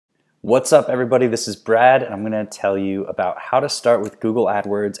What's up, everybody? This is Brad, and I'm going to tell you about how to start with Google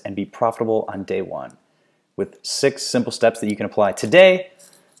AdWords and be profitable on day one with 6 simple steps that you can apply today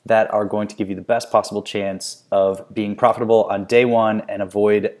that are going to give you the best possible chance of being profitable on day one and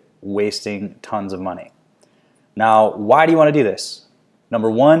avoid wasting tons of money. Now, why do you want to do this? Number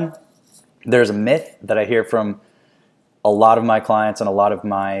one, there's a myth that I hear from a lot of my clients and a lot of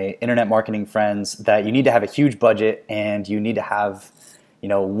my internet marketing friends that you need to have a huge budget and you need to have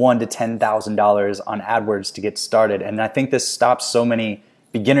 $1,000 to $10,000 on AdWords to get started. And I think this stops so many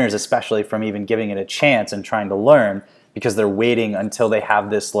beginners, especially, from even giving it a chance and trying to learn, because they're waiting until they have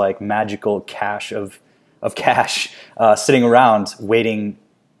this like magical cache of cash sitting around waiting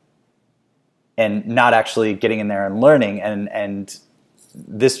and not actually getting in there and learning. And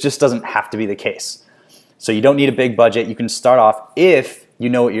this just doesn't have to be the case. So you don't need a big budget. You can start off if you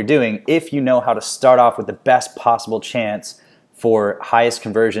know what you're doing, if you know how to start off with the best possible chance for highest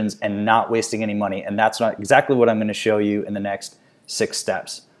conversions and not wasting any money. And that's not exactly what I'm going to show you in the next 6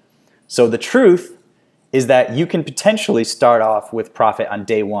 steps. So the truth is that you can potentially start off with profit on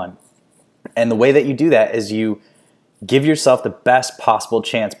day one. And the way that you do that is you give yourself the best possible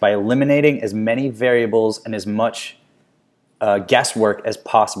chance by eliminating as many variables and as much guesswork as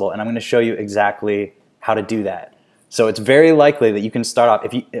possible. And I'm going to show you exactly how to do that. So it's very likely that you can start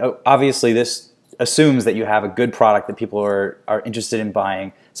off, obviously this assumes that you have a good product that people are interested in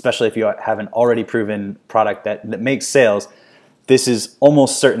buying, especially if you have an already proven product that makes sales. This is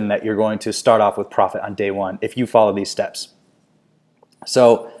almost certain that you're going to start off with profit on day one if you follow these steps.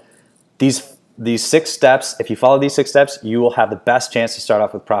 So these 6 steps, if you follow these 6 steps, you will have the best chance to start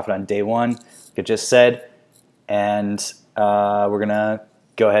off with profit on day one, like I just said. And we're going to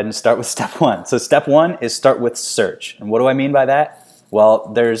go ahead and start with step 1. So step 1 is start with search. And what do I mean by that?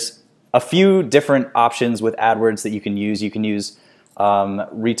 Well, there's a few different options with AdWords that you can use. You can use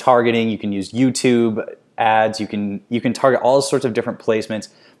retargeting, you can use YouTube ads, you can target all sorts of different placements,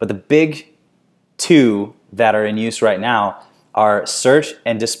 but the big 2 that are in use right now are search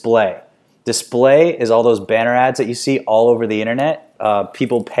and display. Display is all those banner ads that you see all over the internet.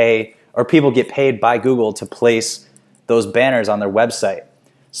 People get paid by Google to place those banners on their website.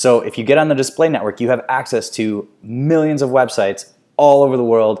 So if you get on the display network, you have access to millions of websites all over the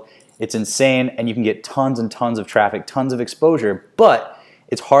world. It's insane, and you can get tons and tons of traffic, tons of exposure, but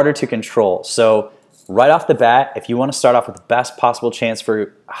it's harder to control. So right off the bat, if you want to start off with the best possible chance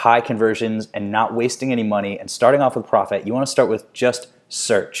for high conversions and not wasting any money and starting off with profit, you want to start with just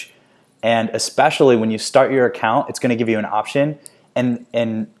search. And especially when you start your account, it's going to give you an option, and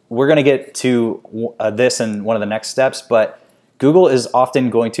we're going to get to this in one of the next steps, but Google is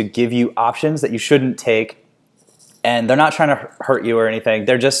often going to give you options that you shouldn't take, and they're not trying to hurt you or anything.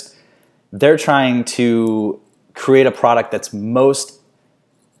 They're trying to create a product that's most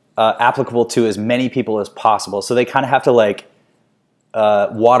applicable to as many people as possible. So they kind of have to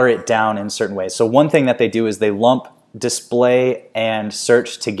water it down in certain ways. So one thing that they do is they lump display and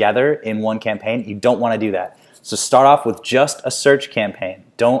search together in one campaign. You don't want to do that. So start off with just a search campaign.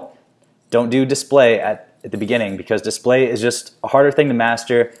 Don't do display at the beginning, because display is just a harder thing to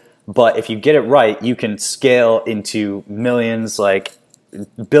master. But if you get it right, you can scale into millions, like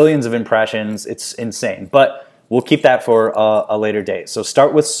billions of impressions. It's insane, but we'll keep that for a later date. So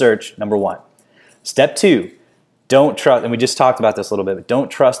start with search, number 1. Step 2, don't trust, and we just talked about this a little bit, but don't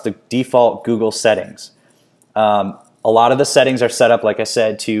trust the default Google settings. A lot of the settings are set up, like I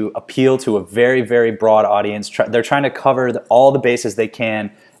said, to appeal to a very, very broad audience. They're trying to cover all the bases they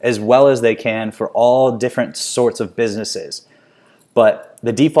can, as well as they can, for all different sorts of businesses. But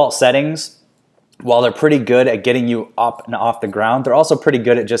the default settings, while they're pretty good at getting you up and off the ground, they're also pretty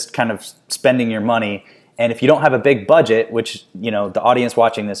good at just kind of spending your money. And if you don't have a big budget, which, the audience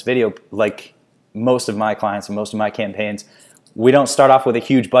watching this video, like most of my clients and most of my campaigns, we don't start off with a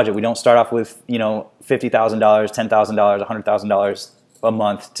huge budget. We don't start off with, $50,000, $10,000, $100,000 a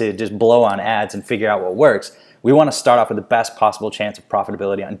month to just blow on ads and figure out what works. We want to start off with the best possible chance of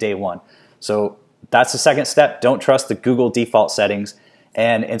profitability on day one. So that's the second step. Don't trust the Google default settings.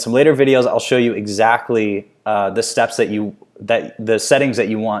 And in some later videos, I'll show you exactly the steps the settings that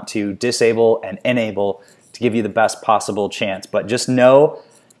you want to disable and enable to give you the best possible chance. But just know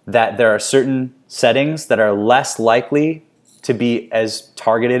that there are certain settings that are less likely to be as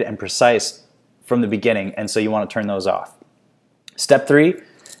targeted and precise from the beginning, and so you want to turn those off. Step 3,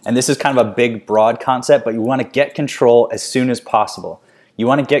 and this is kind of a big, broad concept, but you want to get control as soon as possible. You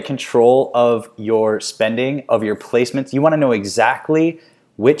want to get control of your spending, of your placements. You want to know exactly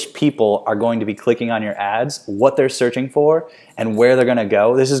which people are going to be clicking on your ads, what they're searching for, and where they're going to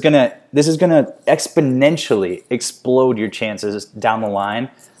go. This is going to exponentially explode your chances down the line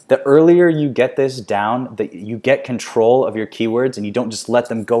The earlier you get this down, that you get control of your keywords and you don't just let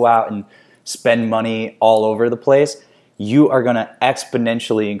them go out and spend money all over the place, you are going to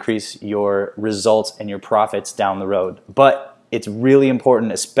exponentially increase your results and your profits down the road. But it's really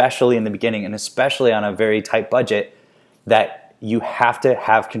important, especially in the beginning and especially on a very tight budget, that you have to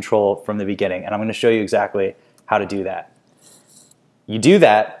have control from the beginning. And I'm going to show you exactly how to do that. You do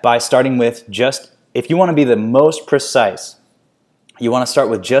that by starting with just, if you want to be the most precise, you want to start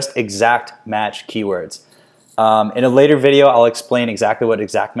with just exact match keywords. In a later video, I'll explain exactly what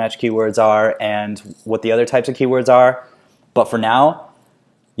exact match keywords are and what the other types of keywords are. But for now,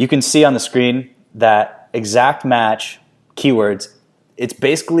 you can see on the screen that exact match keywords, it's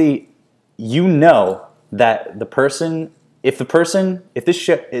basically, you know that the person, if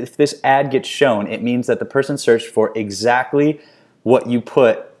this ad gets shown, it means that the person searched for exactly what you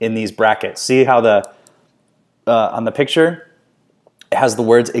put in these brackets. See how on the picture, it has the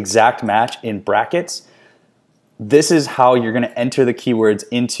words exact match in brackets. This is how you're going to enter the keywords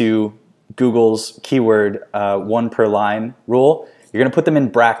into Google's keyword 1 per line rule. You're going to put them in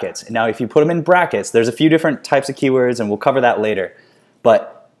brackets. Now, if you put them in brackets, there's a few different types of keywords, and we'll cover that later.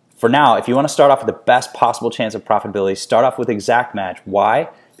 But for now, if you want to start off with the best possible chance of profitability, start off with exact match. Why?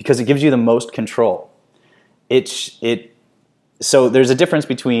 Because it gives you the most control. So there's a difference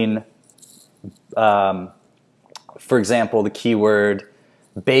between, for example, the keyword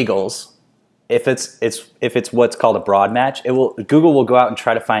bagels. If it's what's called a broad match, Google will go out and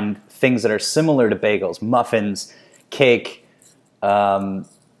try to find things that are similar to bagels, muffins, cake,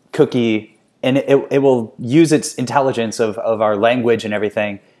 cookie, and it will use its intelligence of our language and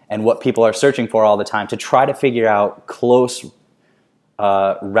everything and what people are searching for all the time to try to figure out close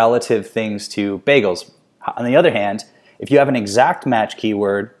relative things to bagels. On the other hand, if you have an exact match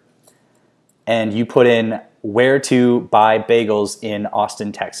keyword and you put in where to buy bagels in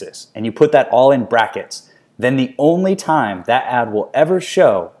Austin, Texas, and you put that all in brackets, then the only time that ad will ever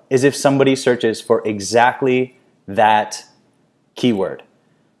show is if somebody searches for exactly that keyword.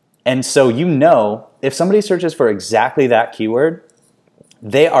 And so you know, if somebody searches for exactly that keyword,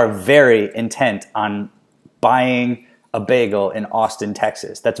 they are very intent on buying a bagel in Austin,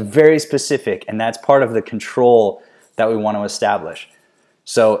 Texas. That's very specific, and that's part of the control that we want to establish.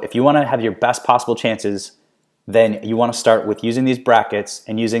 So if you want to have your best possible chances, then you want to start with using these brackets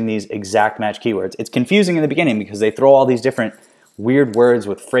and using these exact match keywords. It's confusing in the beginning because they throw all these different weird words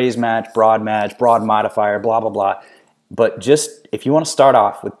with phrase match, broad modifier, blah, blah, blah. But just if you want to start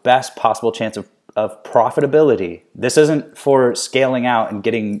off with best possible chance of profitability, this isn't for scaling out and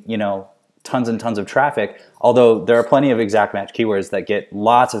getting, tons and tons of traffic, although there are plenty of exact match keywords that get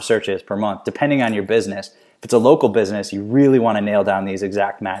lots of searches per month, depending on your business. If it's a local business, you really want to nail down these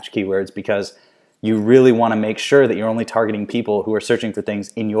exact match keywords because you really want to make sure that you're only targeting people who are searching for things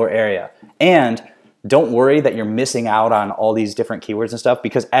in your area. And don't worry that you're missing out on all these different keywords and stuff,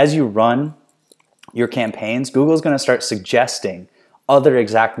 because as you run your campaigns, Google's going to start suggesting other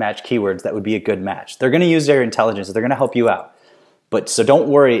exact match keywords that would be a good match. They're going to use their intelligence. They're going to help you out. But so don't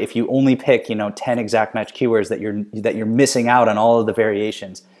worry if you only pick 10 exact match keywords that you're missing out on all of the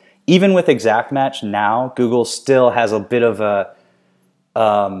variations. Even with exact match now, Google still has a bit of a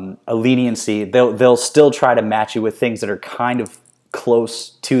leniency. They'll still try to match you with things that are kind of close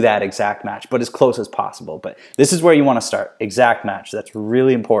to that exact match, but as close as possible. But this is where you want to start, exact match. That's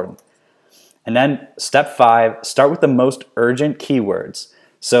really important. And then step 5, start with the most urgent keywords.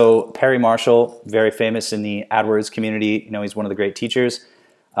 So Perry Marshall, very famous in the AdWords community, he's one of the great teachers.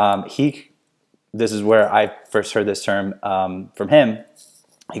 This is where I first heard this term from him.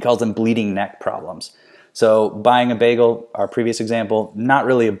 He calls them bleeding neck problems. So buying a bagel, our previous example, not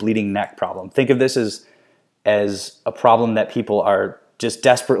really a bleeding neck problem. Think of this as a problem that people are just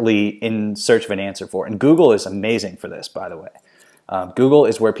desperately in search of an answer for. And Google is amazing for this, by the way. Google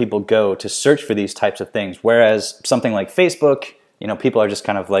is where people go to search for these types of things, whereas something like Facebook, people are just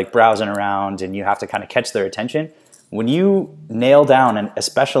kind of like browsing around and you have to kind of catch their attention. When you nail down,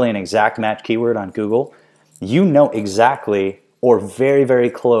 especially an exact match keyword on Google, you know exactly or very, very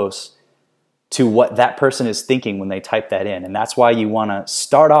close to what that person is thinking when they type that in. And that's why you want to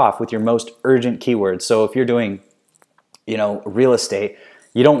start off with your most urgent keywords. So if you're doing, real estate,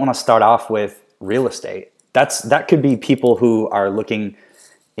 you don't want to start off with real estate. That could be people who are looking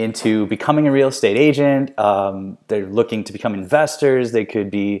into becoming a real estate agent. They're looking to become investors. They could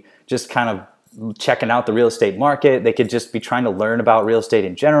be just kind of checking out the real estate market. They could just be trying to learn about real estate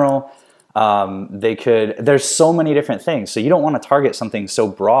in general. There's so many different things. So you don't want to target something so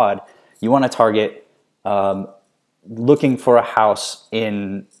broad. You want to target looking for a house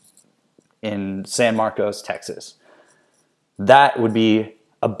in San Marcos, Texas. That would be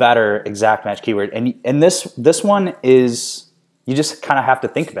a better exact match keyword. And this one is, you just kind of have to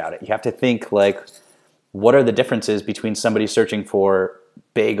think about it. You have to think like, what are the differences between somebody searching for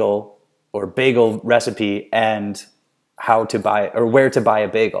bagel or bagel recipe and how to buy or where to buy a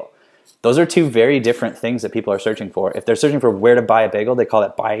bagel? Those are two very different things that people are searching for. If they're searching for where to buy a bagel, they call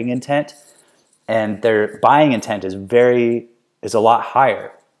that buying intent, and their buying intent is a lot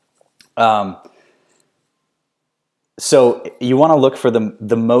higher. So you want to look for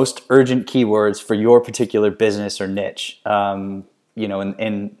the most urgent keywords for your particular business or niche. You know,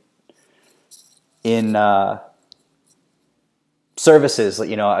 in services,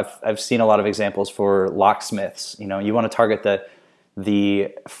 you know, I've seen a lot of examples for locksmiths. You know, you want to target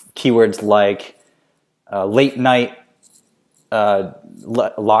the keywords like late night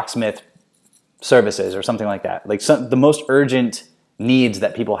locksmith services or something like that. Like the most urgent needs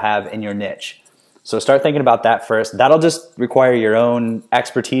that people have in your niche. So start thinking about that first. That'll just require your own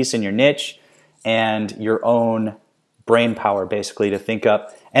expertise in your niche and your own brain power, basically, to think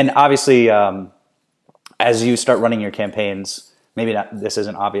up. And obviously, as you start running your campaigns, maybe this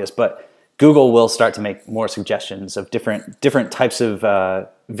isn't obvious, but Google will start to make more suggestions of different types of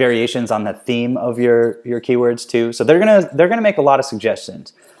variations on the theme of your keywords too. So they're gonna make a lot of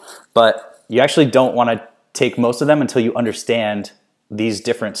suggestions, but you actually don't want to take most of them until you understand these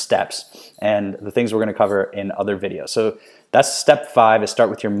different steps and the things we're going to cover in other videos. So that's step 5, is start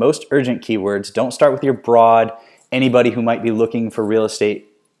with your most urgent keywords. Don't start with your broad, anybody who might be looking for real estate,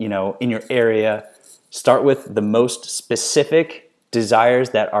 you know, in your area. Start with the most specific desires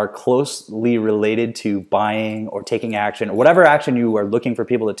that are closely related to buying or taking action, or whatever action you are looking for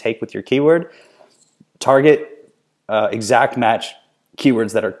people to take with your keyword. Target exact match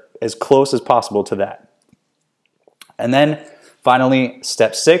keywords that are as close as possible to that. And then finally,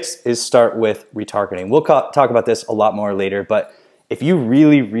 step 6 is start with retargeting. We'll talk about this a lot more later, but if you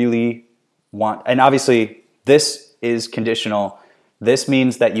really, really want, and obviously this is conditional, this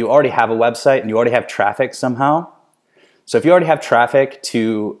means that you already have a website and you already have traffic somehow. So if you already have traffic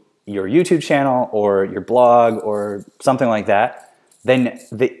to your YouTube channel or your blog or something like that, then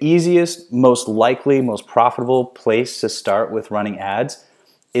the easiest, most likely, most profitable place to start with running ads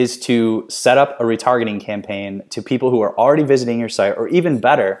is to set up a retargeting campaign to people who are already visiting your site, or even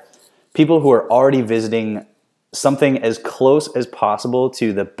better, people who are already visiting something as close as possible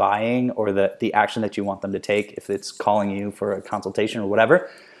to the buying or the action that you want them to take, if it's calling you for a consultation or whatever.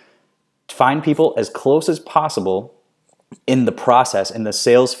 Find people as close as possible in the process, in the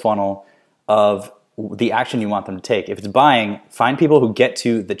sales funnel of the action you want them to take. If it's buying, find people who get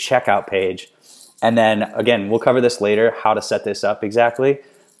to the checkout page. And then, again, we'll cover this later, how to set this up exactly.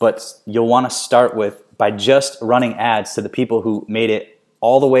 But you'll want to start by just running ads to the people who made it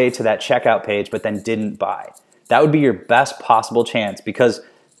all the way to that checkout page but then didn't buy. That would be your best possible chance, because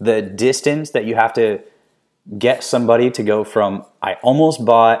the distance that you have to get somebody to go from I almost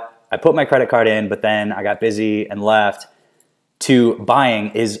bought, I put my credit card in, but then I got busy and left, to buying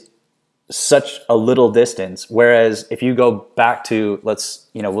is such a little distance. Whereas if you go back to,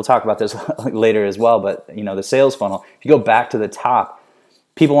 we'll talk about this later as well, but the sales funnel, if you go back to the top,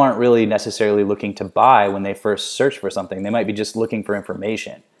 people aren't really necessarily looking to buy when they first search for something. They might be just looking for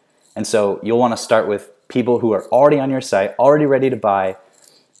information. And so you'll want to start with people who are already on your site, already ready to buy,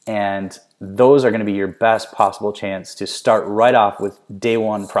 and those are going to be your best possible chance to start right off with day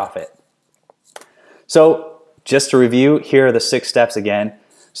 1 profit. So just to review, here are the 6 steps again.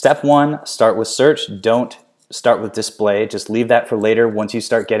 Step 1, start with search. Don't start with display. Just leave that for later once you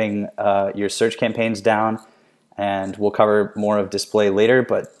start getting your search campaigns down. And we'll cover more of display later,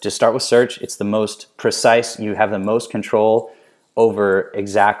 but just start with search. It's the most precise. You have the most control over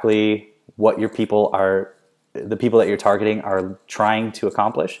exactly what the people that you're targeting are trying to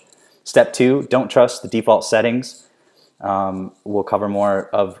accomplish. Step 2, don't trust the default settings. We'll cover more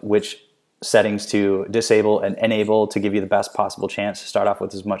of which settings to disable and enable to give you the best possible chance to start off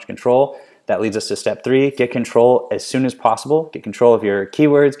with as much control. That leads us to step 3, get control as soon as possible. Get control of your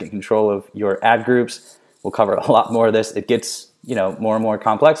keywords, get control of your ad groups. We'll cover a lot more of this. It gets more and more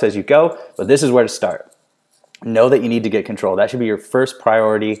complex as you go, but this is where to start. Know that you need to get control. That should be your first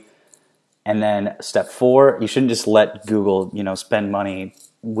priority. And then step 4, you shouldn't just let Google spend money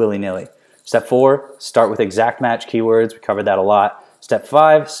willy-nilly. Step 4, start with exact match keywords. We covered that a lot. Step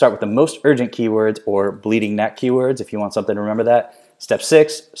 5, start with the most urgent keywords or bleeding neck keywords if you want something to remember that. Step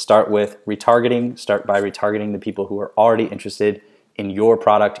 6, start with retargeting. Start by retargeting the people who are already interested in your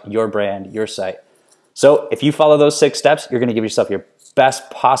product, your brand, your site. So if you follow those 6 steps, you're going to give yourself your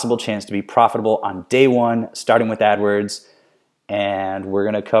best possible chance to be profitable on day 1, starting with AdWords. And we're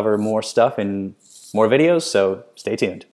going to cover more stuff in more videos, so stay tuned.